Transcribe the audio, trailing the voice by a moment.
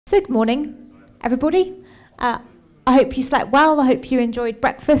So good morning, everybody. I hope you slept well. I hope you enjoyed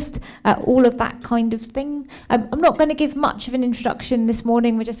breakfast, all of that kind of thing. I'm not going to give much of an introduction this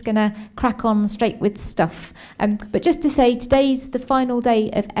morning. We're just going to crack on straight with stuff. But just to say, today's the final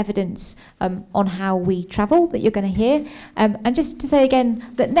day of evidence on how we travel that you're going to hear. And just to say again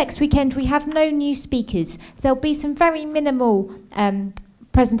that next weekend we have no new speakers. So there'll be some very minimal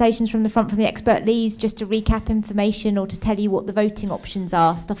presentations from the front from the expert leads just to recap information or to tell you what the voting options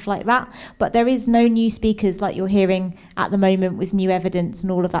are, stuff like that. But there is no new speakers like you're hearing at the moment with new evidence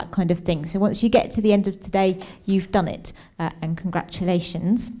and all of that kind of thing. So once you get to the end of today, you've done it, and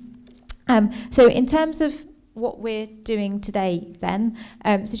congratulations. So in terms of what we're doing today then,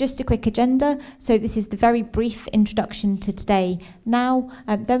 so just a quick agenda. So this is the very brief introduction to today now.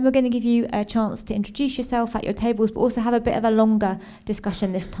 Then we're going to give you a chance to introduce yourself at your tables, but also have a bit of a longer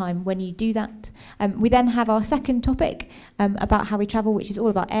discussion this time when you do that. We then have our second topic about how we travel, which is all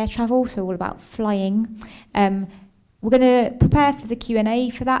about air travel, so all about flying. We're going to prepare for the Q&A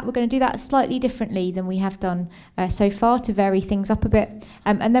for that. We're going to do that slightly differently than we have done so far to vary things up a bit.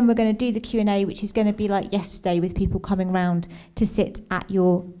 And then we're going to do the Q&A, which is going to be like yesterday with people coming round to sit at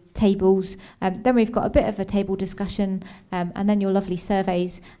your tables. Then we've got a bit of a table discussion and then your lovely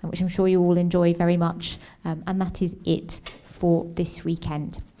surveys, which I'm sure you all enjoy very much. And that is it for this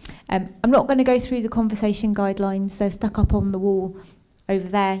weekend. I'm not going to go through the conversation guidelines. They're stuck up on the wall over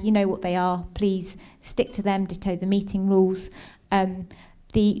there. You know what they are. Please stick to them, ditto the meeting rules.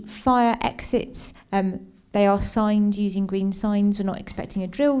 The fire exits, they are signed using green signs. We're not expecting a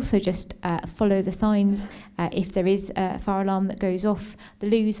drill, so just follow the signs if there is a fire alarm that goes off. The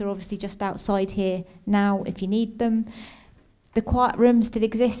loos are obviously just outside here now if you need them. The quiet room still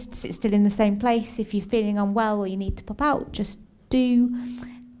exists. It's still in the same place. If you're feeling unwell or you need to pop out, just do.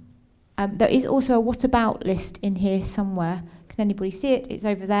 There is also a what about list in here somewhere. Can anybody see it? It's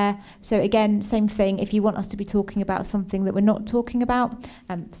over there. So again, same thing. If you want us to be talking about something that we're not talking about,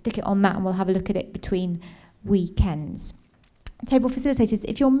 stick it on that and we'll have a look at it between weekends. Table facilitators,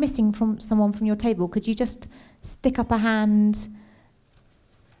 if you're missing from someone from your table, could you just stick up a hand?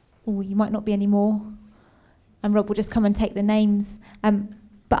 Oh, you might not be anymore. And Rob will just come and take the names.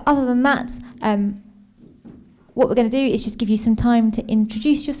 But other than that, what we're going to do is just give you some time to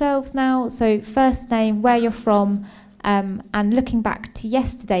introduce yourselves now. So first name, where you're from, and looking back to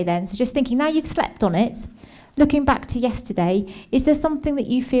yesterday then, so just thinking now you've slept on it, looking back to yesterday, is there something that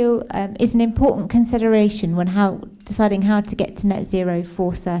you feel is an important consideration when deciding how to get to net zero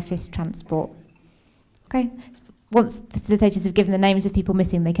for surface transport? Okay, once facilitators have given the names of people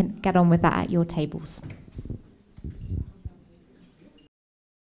missing, they can get on with that at your tables.